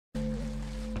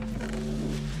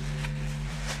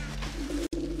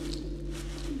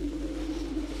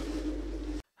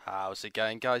How's it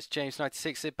going, guys?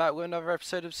 James96 here, back with another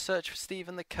episode of Search for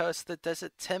Stephen the Curse of the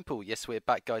Desert Temple. Yes, we're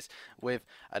back, guys, with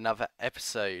another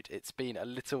episode. It's been a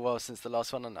little while since the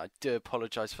last one, and I do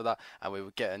apologise for that, and we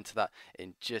will get into that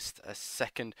in just a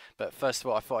second. But first of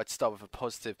all, I thought I'd start with a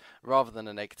positive rather than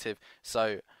a negative.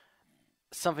 So,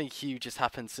 something huge has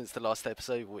happened since the last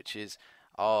episode, which is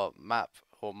our map,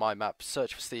 or my map,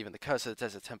 Search for Stephen the Curse of the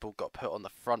Desert Temple, got put on the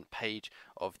front page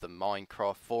of the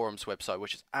Minecraft forums website,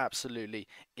 which is absolutely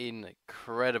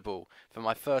incredible. For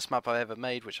my first map I ever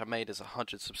made, which I made as a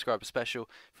 100 subscriber special,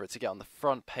 for it to get on the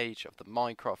front page of the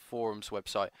Minecraft forums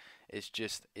website is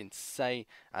just insane.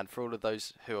 And for all of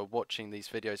those who are watching these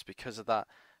videos because of that,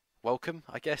 welcome,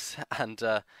 I guess. And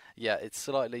yeah, it's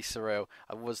slightly surreal.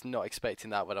 I was not expecting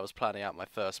that when I was planning out my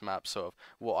first map, sort of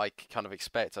what I kind of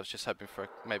expect. I was just hoping for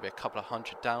maybe a couple of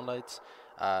hundred downloads,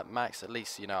 max, at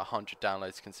least, you know, 100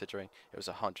 downloads, considering it was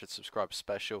a 100 subscriber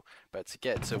special. But to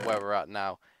get to where we're at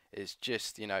now is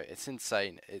just, you know, it's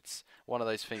insane. It's one of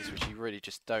those things which you really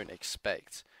just don't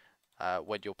expect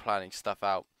when you're planning stuff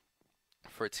out.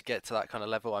 For it to get to that kind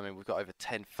of level, I mean, we've got over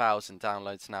 10,000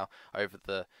 downloads now over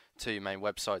the two main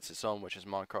websites it's on, which is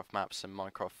Minecraft Maps and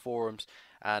Minecraft Forums,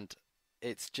 and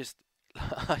it's just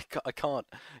I can't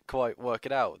quite work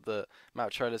it out. The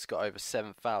map trailer's got over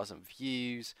 7,000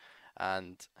 views,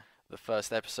 and the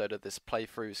first episode of this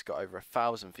playthrough's got over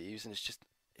 1,000 views, and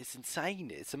it's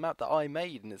insane. It's a map that I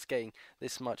made, and it's getting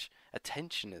this much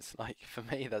attention. It's like, for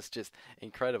me, that's just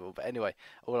incredible. But anyway,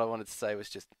 all I wanted to say was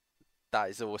just that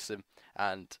is awesome.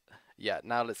 And yeah,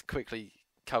 now let's quickly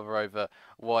cover over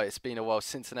why it's been a while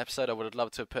since an episode. I would have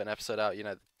loved to have put an episode out, you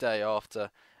know, the day after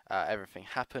everything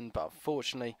happened, but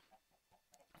unfortunately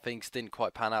things didn't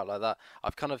quite pan out like that.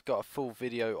 I've kind of got a full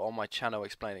video on my channel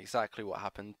explaining exactly what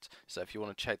happened, so if you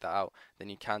want to check that out, then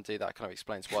you can do that. It kind of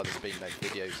explains why there's been no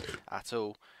videos at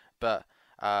all. But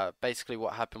basically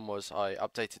what happened was I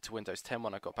updated to Windows 10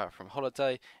 when I got back from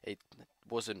holiday. It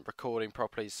wasn't recording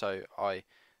properly, so I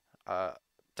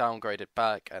downgraded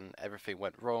back and everything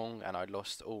went wrong, and I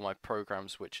lost all my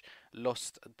programs, which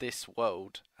lost this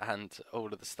world and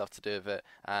all of the stuff to do with it,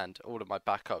 and all of my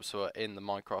backups were in the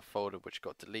Minecraft folder, which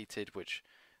got deleted, which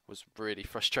was really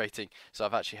frustrating. So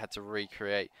I've actually had to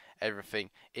recreate everything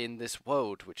in this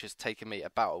world, which has taken me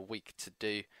about a week to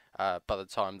do, by the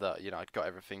time that, you know, I'd got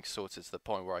everything sorted to the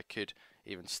point where I could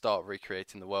even start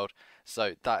recreating the world.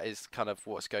 So that is kind of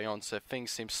what's going on. So things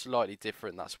seem slightly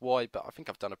different, that's why, but I think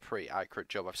I've done a pretty accurate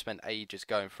job. I've spent ages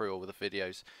going through all the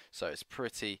videos, so it's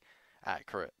pretty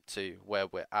accurate to where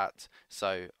we're at,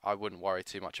 so I wouldn't worry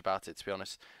too much about it, to be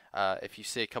honest. If you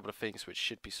see a couple of things which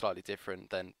should be slightly different,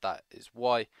 then that is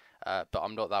why, but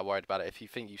I'm not that worried about it. If you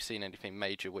think you've seen anything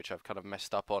major which I've kind of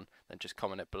messed up on, then just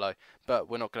comment it below, but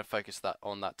we're not going to focus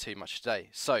on that too much today.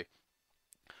 So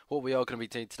what we are going to be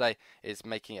doing today is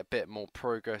making a bit more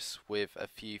progress with a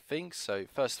few things. So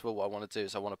first of all, what I want to do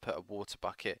is I want to put a water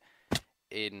bucket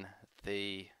in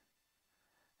the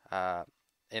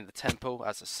temple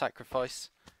as a sacrifice.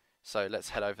 So let's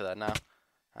head over there now.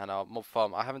 And our mob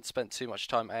farm, I haven't spent too much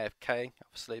time AFKing,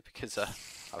 obviously, because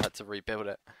I've had to rebuild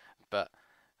it, but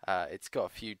it's got a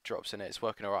few drops in it. It's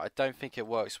working alright. I don't think it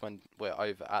works when we're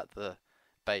over at the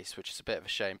base, which is a bit of a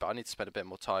shame, but I need to spend a bit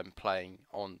more time playing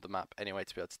on the map anyway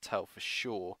to be able to tell for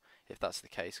sure if that's the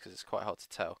case, because it's quite hard to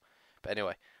tell. But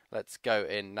anyway, let's go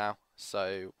in now.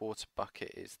 So water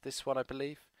bucket is this one, I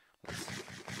believe. Let's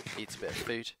eat a bit of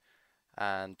food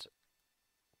and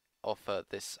offer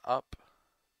this up.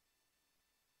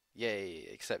 Yay,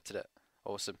 accepted it.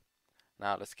 Awesome.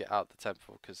 Now let's get out the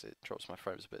temple, because it drops my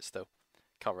frames a bit still.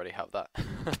 Can't really help that.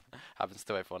 Happens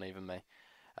to everyone, even me.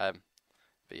 But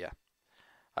yeah.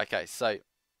 Okay, so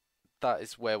that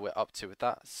is where we're up to with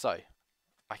that. So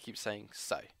I keep saying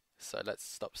so let's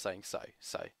stop saying so.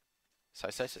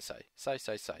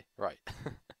 Right.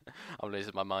 I'm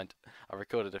losing my mind. I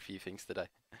recorded a few things today.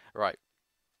 Right.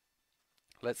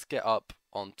 Let's get up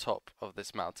on top of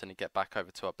this mountain and get back over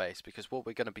to our base, because what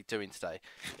we're going to be doing today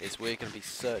is we're going to be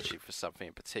searching for something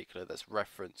in particular that's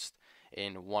referenced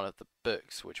in one of the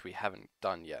books, which we haven't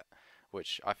done yet,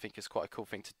 which I think is quite a cool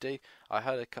thing to do. I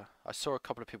saw a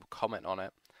couple of people comment on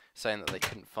it saying that they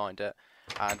couldn't find it,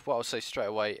 and what I'll say straight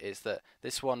away is that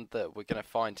this one that we're going to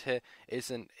find here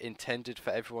isn't intended for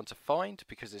everyone to find,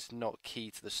 because it's not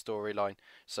key to the storyline.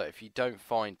 So if you don't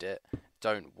find it,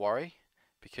 don't worry,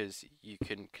 because you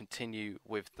can continue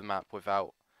with the map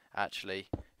without actually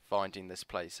finding this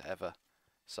place ever.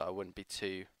 So I wouldn't be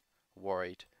too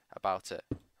worried about it.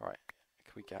 Right,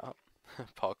 can we get up?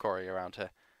 Parkouring around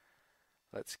here.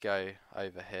 Let's go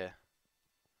over here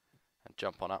and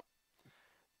jump on up.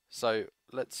 So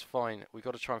let's find, we've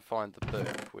got to try and find the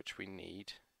book which we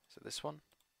need. Is it this one?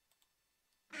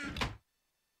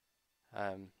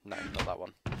 No, not that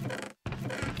one.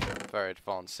 Very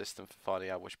advanced system for finding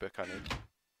out which book I need.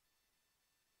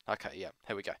 Okay, yeah,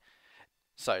 here we go.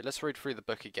 So let's read through the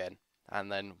book again,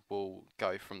 and then we'll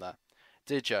go from there.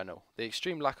 Dear Journal, the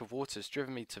extreme lack of water has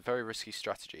driven me to very risky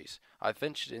strategies. I've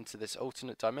ventured into this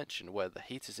alternate dimension where the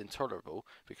heat is intolerable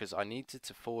because I needed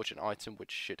to forge an item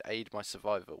which should aid my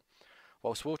survival.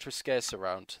 Whilst water is scarce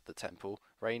around the temple,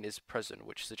 rain is present,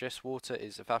 which suggests water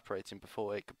is evaporating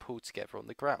before it can pool together on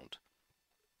the ground.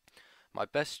 My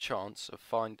best chance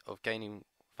of gaining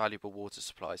valuable water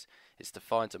supplies is to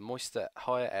find a moister,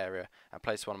 higher area and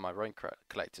place one of my rain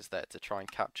collectors there to try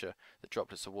and capture the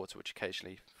droplets of water which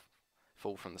occasionally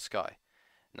fall from the sky.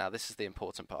 Now this is the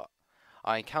important part.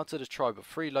 I encountered a tribe of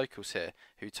 3 locals here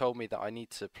who told me that I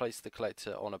need to place the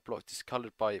collector on a block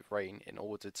discoloured by rain in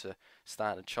order to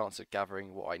stand a chance of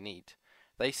gathering what I need.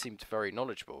 They seemed very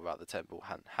knowledgeable about the temple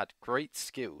and had great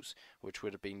skills which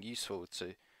would have been useful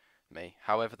to me.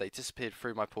 However, they disappeared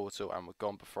through my portal and were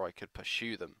gone before I could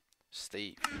pursue them.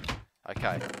 Steve.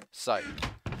 Okay, so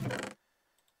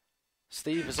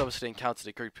Steve has obviously encountered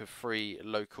a group of 3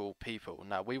 local people.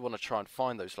 Now, we want to try and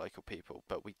find those local people,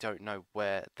 but we don't know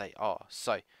where they are.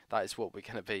 So, that is what we're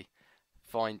going to be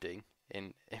finding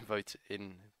in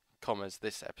commas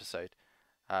this episode.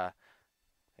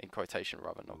 In quotation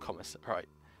rather, not commas. Right,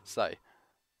 so,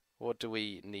 what do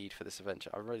we need for this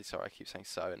adventure? I'm really sorry I keep saying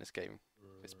so in this game.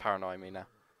 It's paranoid me now.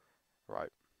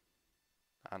 Right.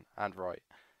 And right.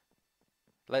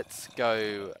 Let's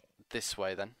go this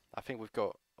way then. I think we've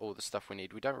got all the stuff we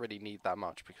need. We don't really need that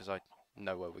much because I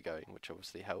know where we're going, which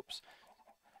obviously helps.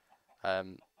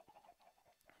 And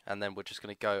then we're just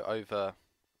going to go over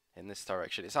in this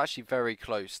direction. It's actually very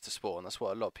close to spawn. That's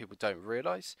what a lot of people don't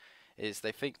realise, is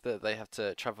they think that they have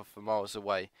to travel for miles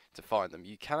away to find them.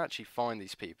 You can actually find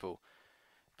these people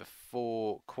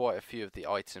before quite a few of the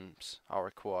items are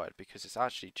required, because it's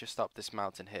actually just up this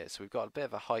mountain here. So we've got a bit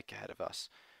of a hike ahead of us,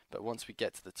 but once we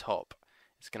get to the top,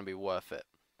 it's going to be worth it,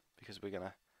 because we're going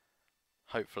to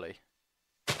hopefully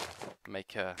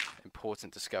make a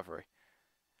important discovery.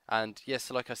 And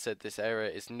yes, like I said, this area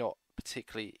is not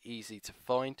particularly easy to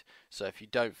find, so if you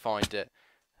don't find it,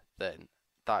 then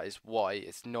that is why.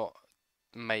 It's not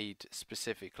made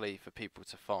specifically for people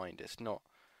to find. It's not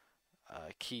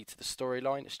key to the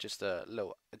storyline. It's just a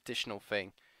little additional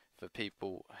thing for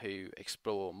people who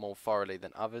explore more thoroughly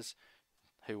than others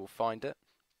who will find it.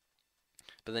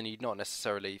 But then you'd not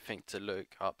necessarily think to look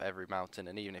up every mountain,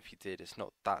 and even if you did, it's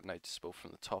not that noticeable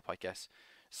from the top, I guess.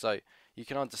 So you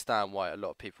can understand why a lot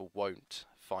of people won't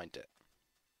find it.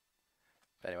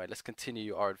 But anyway, let's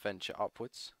continue our adventure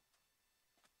upwards.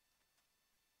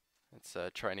 It's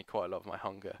training quite a lot of my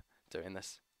hunger doing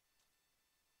this.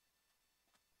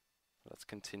 Let's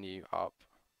continue up.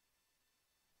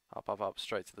 Up,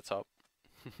 straight to the top.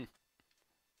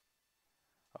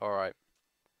 Alright.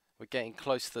 We're getting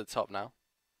close to the top now,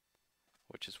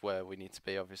 which is where we need to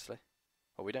be, obviously.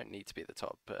 Well, we don't need to be at the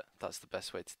top, but that's the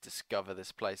best way to discover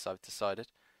this place, I've decided.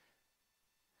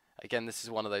 Again, this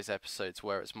is one of those episodes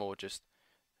where it's more just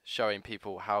showing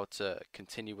people how to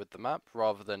continue with the map,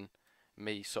 rather than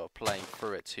me sort of playing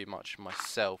through it too much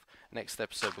myself. Next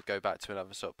episode we'll go back to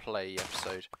another sort of play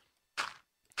episode.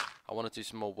 I want to do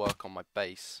some more work on my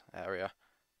base area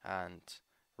and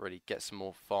really get some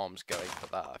more farms going for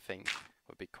that. I think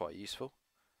would be quite useful.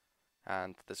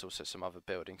 And there's also some other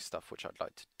building stuff which I'd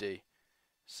like to do,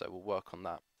 so we'll work on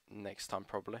that next time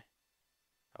probably.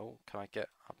 Oh, can I get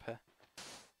up here?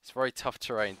 It's very tough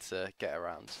terrain to get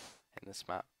around in this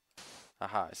map.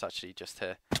 Aha, it's actually just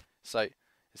here. So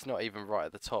it's not even right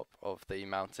at the top of the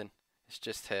mountain, it's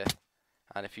just here.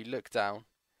 And if you look down,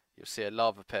 you'll see a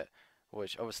lava pit,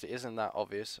 which obviously isn't that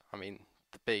obvious. I mean,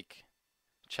 the big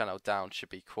channel down should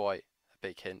be quite a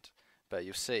big hint, but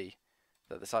you'll see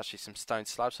that there's actually some stone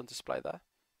slabs on display there.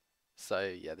 So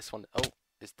yeah, this one, oh,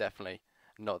 is definitely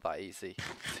not that easy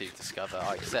to discover.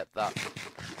 I accept that.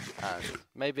 And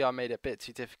maybe I made it a bit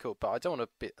too difficult, but I don't want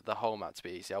the whole map to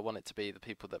be easy. I want it to be the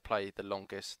people that play the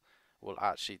longest will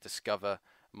actually discover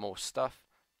more stuff.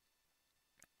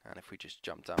 And if we just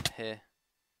jump down here,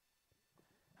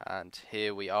 and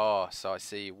here we are. So I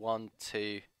see 1,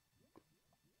 2,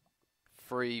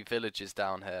 3 villages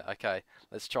down here. Okay,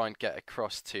 let's try and get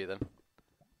across to them.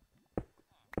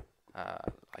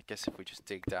 I guess if we just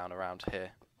dig down around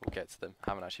here, we'll get to them.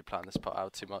 Haven't actually planned this part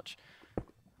out too much.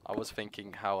 I was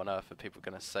thinking, how on earth are people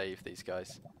going to save these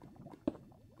guys?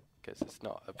 Because it's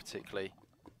not a particularly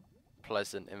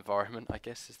pleasant environment, I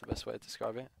guess is the best way to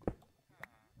describe it.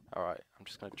 Alright, I'm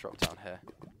just going to drop down here.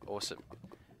 Awesome.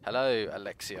 Hello,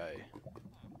 Alexio.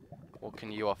 What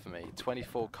can you offer me?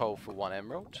 24 coal for 1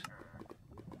 emerald.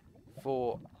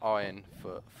 4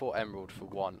 emerald for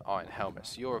 1 iron helmet.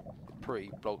 So you're a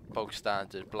pretty bog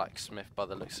standard blacksmith by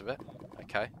the looks of it.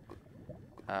 Okay.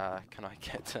 Can I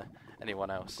get to anyone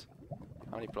else?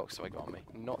 How many blocks have I got on me?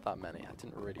 Not that many. I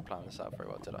didn't really plan this out very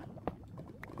well, did I?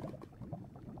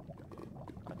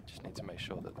 I just need to make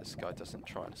sure that this guy doesn't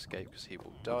try and escape because he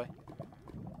will die.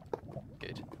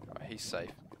 Good. Right, he's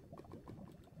safe.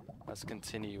 Let's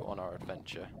continue on our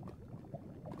adventure.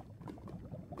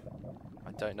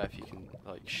 I don't know if you can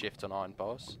like shift on iron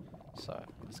bars, so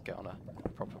let's get on a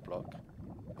proper block.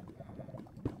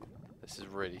 This is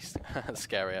really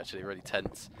scary actually, really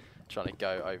tense, trying to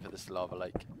go over this lava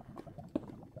lake.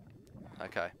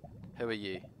 Okay, who are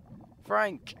you?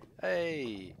 Frank!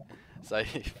 Hey! So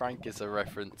Frank is a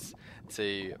reference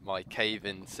to my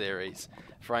cave-in series.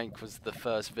 Frank was the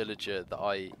first villager that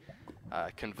I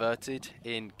converted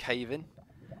in cave-in,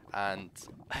 and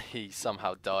he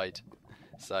somehow died.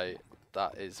 So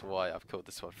that is why I've called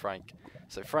this one Frank.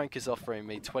 So Frank is offering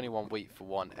me 21 wheat for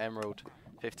 1 emerald,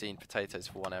 15 potatoes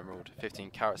for 1 emerald, 15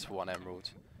 carrots for 1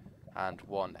 emerald, and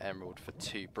 1 emerald for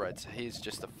 2 bread. So he's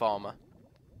just a farmer.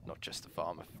 Not just a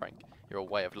farmer, Frank. You're a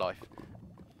way of life.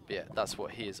 But yeah, that's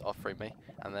what he is offering me.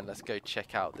 And then let's go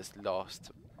check out this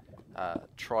last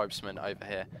tribesman over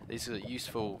here. These are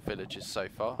useful villagers so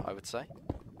far, I would say.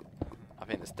 I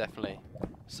think there's definitely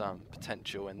some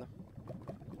potential in them.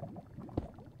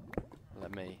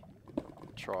 Let me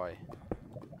try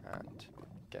and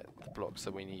get the blocks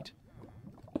that we need.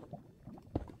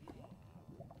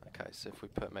 Okay, so if we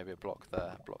put maybe a block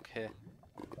there, a block here.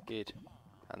 Good.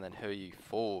 And then who are you?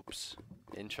 Forbes.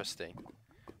 Interesting.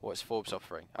 What is Forbes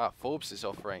offering? Ah, Forbes is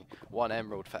offering 1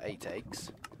 emerald for 8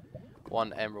 eggs,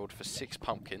 1 emerald for 6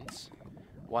 pumpkins,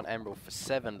 1 emerald for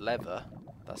 7 leather.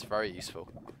 That's very useful.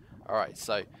 Alright,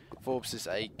 so Forbes is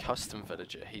a custom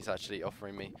villager. He's actually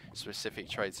offering me specific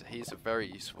trades. He's a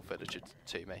very useful villager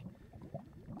to me.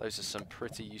 Those are some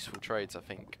pretty useful trades I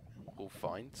think we'll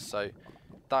find. So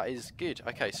that is good.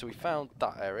 Okay, so we found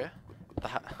that area.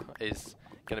 That is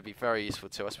going to be very useful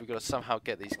to us. We've got to somehow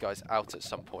get these guys out at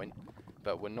some point,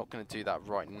 but we're not going to do that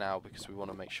right now because we want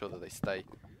to make sure that they stay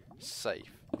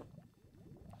safe,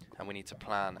 and we need to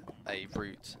plan a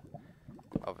route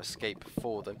of escape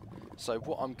for them. So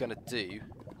what I'm going to do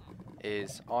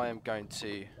is I am going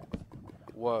to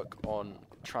work on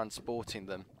transporting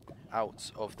them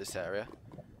out of this area,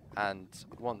 and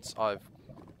once I've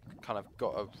kind of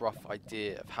got a rough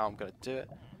idea of how I'm going to do it,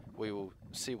 we will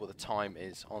see what the time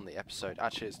is on the episode.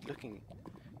 Actually, it's looking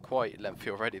quite lengthy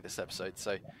already, this episode,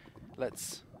 so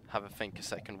let's have a think a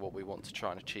second what we want to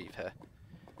try and achieve here.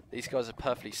 These guys are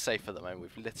perfectly safe at the moment.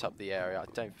 We've lit up the area. I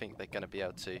don't think they're going to be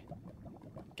able to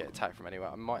get attacked from anywhere.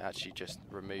 I might actually just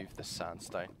remove the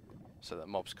sandstone so that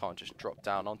mobs can't just drop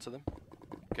down onto them,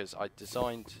 because I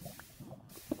designed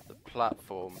the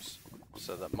platforms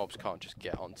so that mobs can't just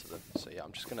get onto them. So yeah,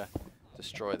 I'm just going to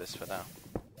destroy this for now,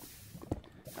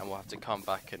 and we'll have to come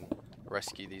back and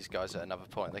rescue these guys at another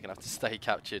point. They're going to have to stay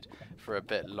captured for a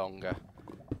bit longer.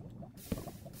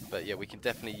 But yeah, we can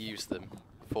definitely use them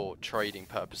for trading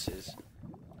purposes,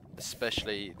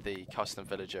 especially the custom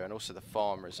villager, and also the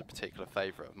farmer is a particular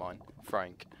favourite of mine,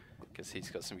 Frank, because he's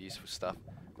got some useful stuff.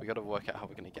 We've got to work out how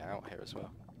we're going to get out here as well.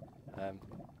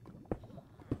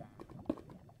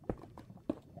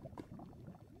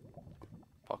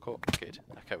 Parkour, good.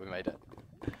 Okay, we made it.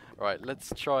 Right,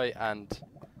 let's try and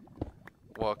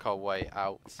work our way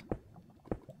out.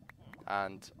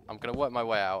 And I'm going to work my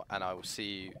way out, and I will see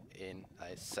you in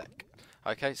a sec.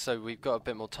 Okay, so we've got a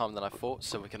bit more time than I thought,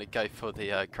 so we're going to go for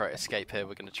the great escape here.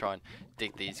 We're going to try and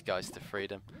dig these guys to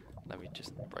freedom. Let me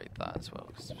just break that as well,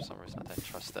 because for some reason I don't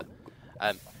trust it.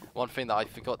 One thing that I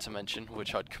forgot to mention,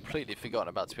 which I'd completely forgotten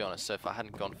about, to be honest, so if I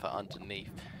hadn't gone for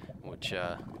underneath, which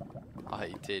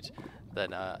I did,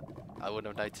 then I would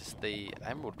have noticed the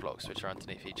emerald blocks which are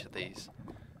underneath each of these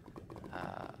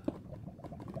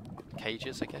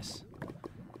cages, I guess.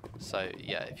 So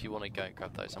yeah, if you want to go and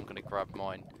grab those, I'm going to grab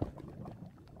mine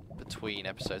between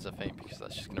episodes, I think, because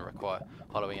that's just going to require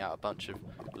hollowing out a bunch of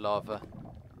lava.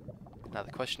 Now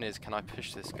the question is, can I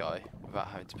push this guy without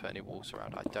having to put any walls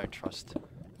around? I don't trust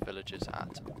villagers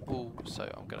at all, so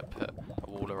I'm going to put a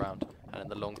wall around, and in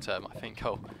the long term I think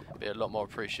I'll be a lot more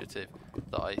appreciative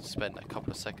that I spent a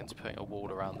couple of seconds putting a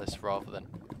wall around this rather than,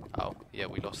 oh yeah,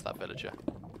 we lost that villager,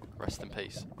 rest in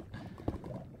peace.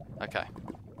 Okay,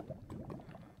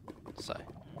 so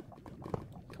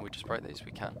can we just break these?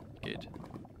 We can, good.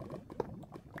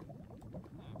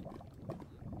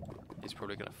 He's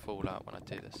probably going to fall out when I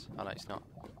do this. Oh no, he's not.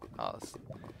 Oh, that's...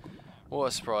 What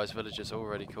a surprise, villagers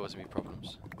already causing me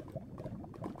problems.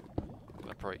 I'm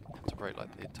going to have to break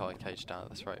like the entire cage down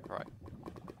at this rate. Right.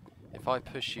 if I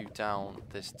push you down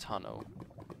this tunnel,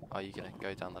 are you going to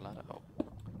go down the ladder? Oh,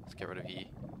 let's get rid of you.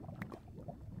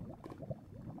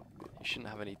 You shouldn't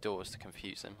have any doors to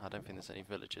confuse him. I don't think there's any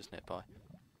villagers nearby.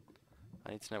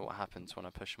 I need to know what happens when I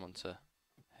push him onto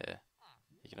here.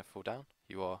 You going to fall down?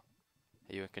 You are.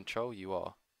 Are you in control? You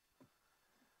are.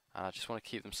 And I just want to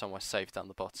keep them somewhere safe down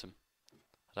the bottom.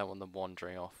 I don't want them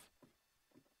wandering off.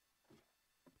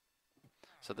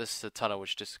 So this is a tunnel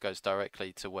which just goes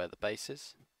directly to where the base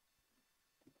is.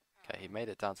 Okay, he made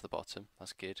it down to the bottom.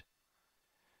 That's good.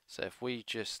 So if we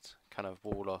just kind of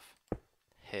wall off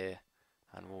here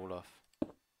and wall off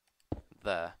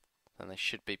there, then they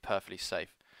should be perfectly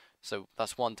safe. So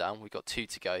that's one down. We've got 2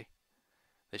 to go.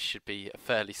 This should be a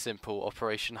fairly simple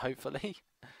operation, hopefully.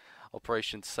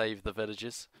 Operation Save the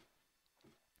Villagers.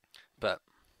 But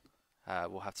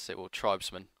we'll have to say, well,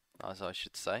 Tribesmen, as I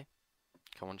should say.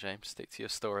 Come on, James, stick to your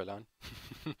storyline.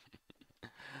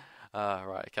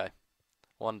 Right, okay.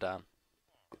 1 down.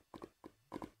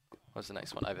 Where's the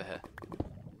next one? Over here.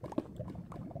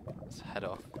 Let's head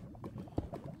off.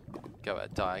 Go at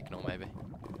a diagonal, maybe.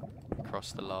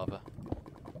 Across the lava.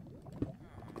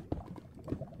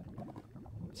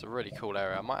 It's a really cool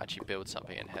area. I might actually build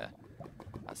something in here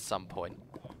at some point.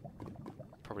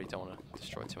 Probably don't want to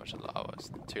destroy too much of the lava. It's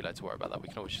too late to worry about that. We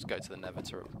can always just go to the nether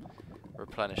to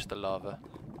replenish the lava.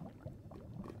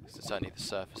 Because it's only the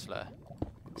surface layer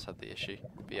that's had the issue.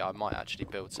 But yeah, I might actually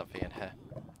build something in here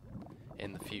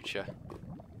in the future.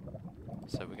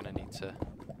 So we're going to need to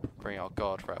bring our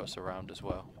guardrails around as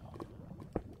well.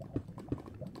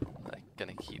 They're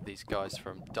going to keep these guys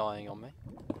from dying on me.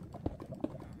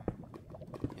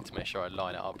 Need to make sure I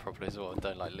line it up properly as well and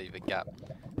don't like leave a gap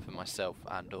for myself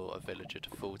and or a villager to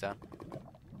fall down.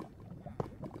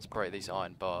 Let's break these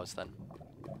iron bars then.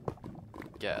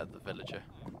 Get at the villager.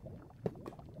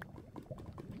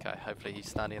 Okay, hopefully he's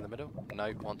standing in the middle.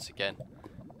 No, once again.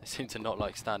 They seem to not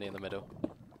like standing in the middle.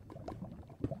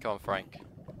 Go on, Frank.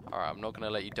 Alright, I'm not going to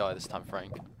let you die this time,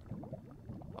 Frank.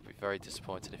 I'll be very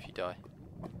disappointed if you die.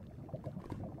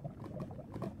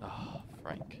 Oh,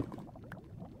 Frank.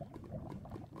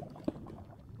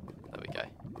 There we go.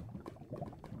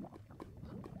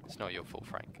 It's not your fault,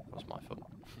 Frank. It was my fault.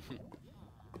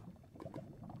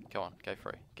 Go on, go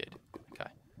through. Good.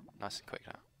 Okay. Nice and quick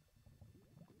now.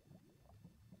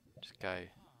 Just go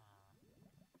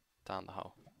down the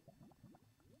hole.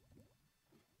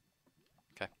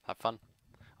 Okay, have fun.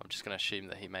 I'm just going to assume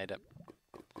that he made it.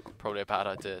 Probably a bad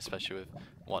idea, especially with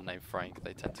one named Frank.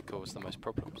 They tend to cause the most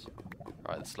problems.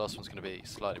 Right, this last one's going to be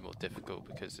slightly more difficult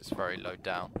because it's very low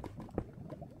down.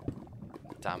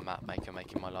 Damn map maker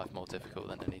making my life more difficult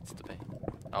than it needs to be.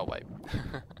 Oh wait.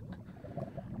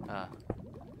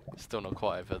 Still not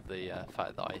quite over the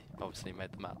fact that I obviously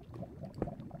made the map.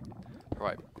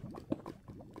 Right.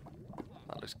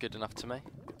 That looks good enough to me.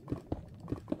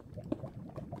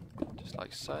 Just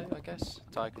like so, I guess.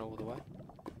 Diagonal all the way.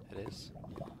 It is.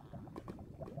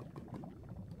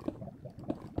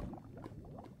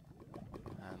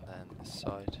 And then this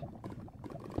side,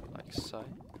 like so.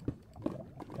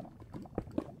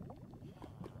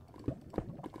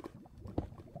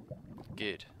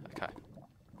 Good. Okay.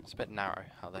 It's a bit narrow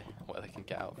where they can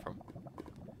get out from.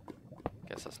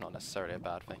 Guess that's not necessarily a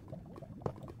bad thing.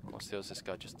 What's the odds this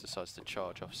guy just decides to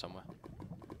charge off somewhere?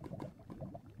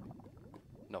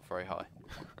 Not very high.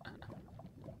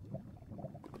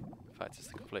 In fact, it's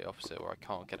the complete opposite, where I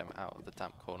can't get him out of the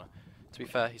damp corner. To be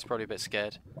fair, he's probably a bit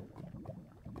scared.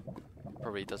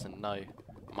 Probably doesn't know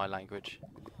my language,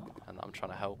 and I'm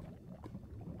trying to help.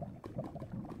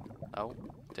 Oh,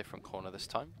 different corner this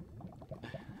time.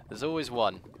 There's always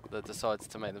one that decides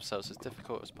to make themselves as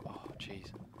difficult as... Oh,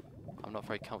 jeez. I'm not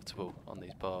very comfortable on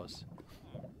these bars.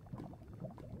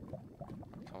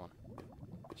 Come on.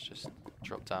 Let's just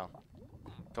drop down.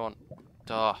 Go on.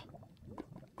 Duh.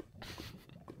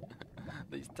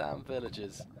 These damn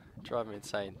villagers drive me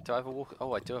insane. Do I have a water...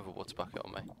 Oh, I do have a water bucket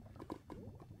on me.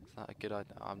 Is that a good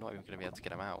idea? I'm not even going to be able to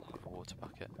get him out with a water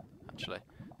bucket. Actually,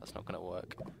 that's not going to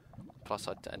work. Plus,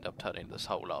 I'd end up turning this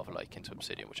whole lava lake into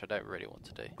obsidian, which I don't really want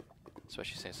to do.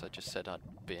 Especially since I just said I'd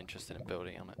be interested in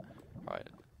building on it. Right.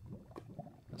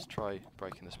 Let's try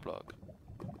breaking this block.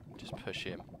 Just push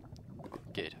him.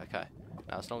 Good, okay.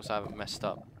 Now, as long as I haven't messed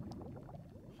up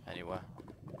anywhere.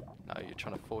 No, you're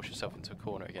trying to force yourself into a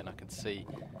corner again. I can see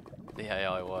the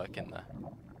AI work in there.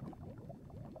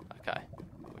 Okay.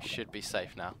 We should be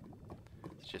safe now.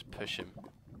 Let's just push him.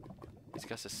 These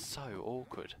guys are so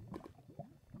awkward.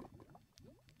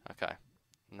 Okay.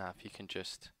 Now, if you can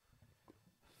just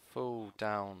fall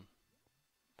down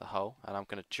the hole, and I'm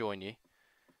going to join you,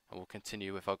 and we'll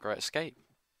continue with our great escape.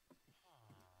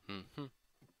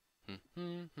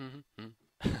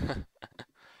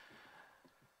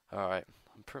 Alright,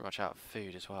 I'm pretty much out of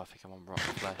food as well. I think I'm on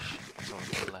rotten flesh. That's all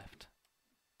I've got left.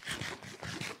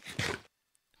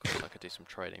 Of course, I could do some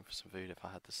trading for some food if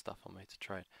I had the stuff on me to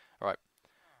trade. Alright.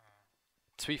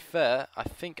 To be fair, I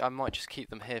think I might just keep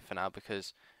them here for now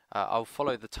because I'll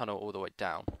follow the tunnel all the way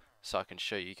down so I can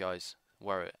show you guys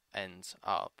where it ends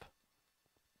up.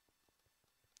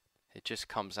 It just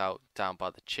comes out down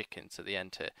by the chickens at the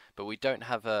end here, but we don't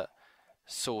have a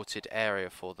sorted area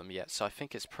for them yet, so I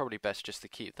think it's probably best just to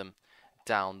keep them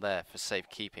down there for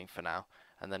safekeeping for now,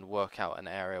 and then work out an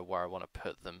area where I want to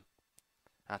put them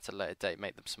at a later date,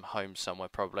 make them some homes somewhere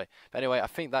probably. But anyway, I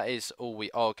think that is all we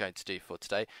are going to do for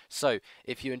today. So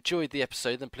if you enjoyed the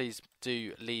episode, then please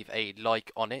do leave a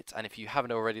like on it, and if you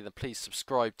haven't already, then please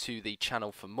subscribe to the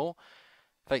channel for more.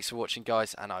 Thanks for watching,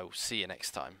 guys, and I will see you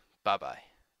next time. Bye bye.